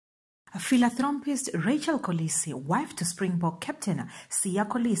Philanthropist Rachel Kolisi, wife to Springbok captain Siya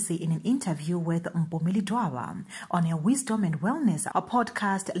Kolisi, in an interview with Mpoomy Ledwaba on her Wisdom and Wellness, a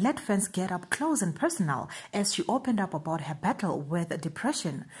podcast let fans get up close and personal as she opened up about her battle with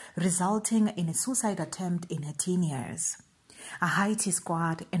depression, resulting in a suicide attempt in her teen years. Hi T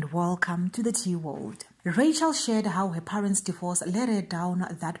Squad and welcome to the T World. Rachel shared how her parents' divorce led her down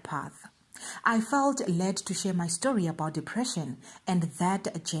that path. I felt led to share my story about depression and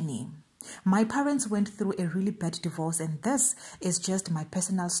that journey. My parents went through a really bad divorce and this is just my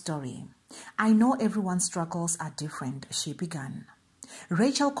personal story. I know everyone's struggles are different, she began.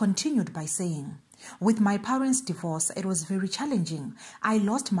 Rachel continued by saying, with my parents' divorce, it was very challenging. I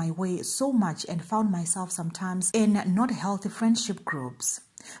lost my way so much and found myself sometimes in not healthy friendship groups.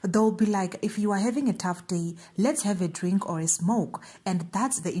 They'll be like, if you are having a tough day, let's have a drink or a smoke. And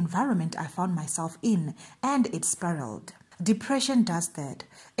that's the environment I found myself in, and it spiraled. Depression does that.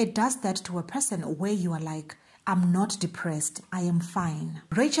 It does that to a person where you are like, I'm not depressed, I am fine.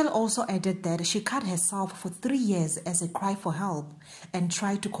 Rachel also added that she cut herself for 3 years as a cry for help and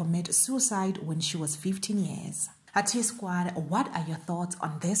tried to commit suicide when she was 15 years. T Squad, what are your thoughts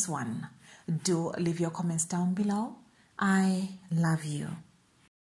on this one? Do leave your comments down below. I love you.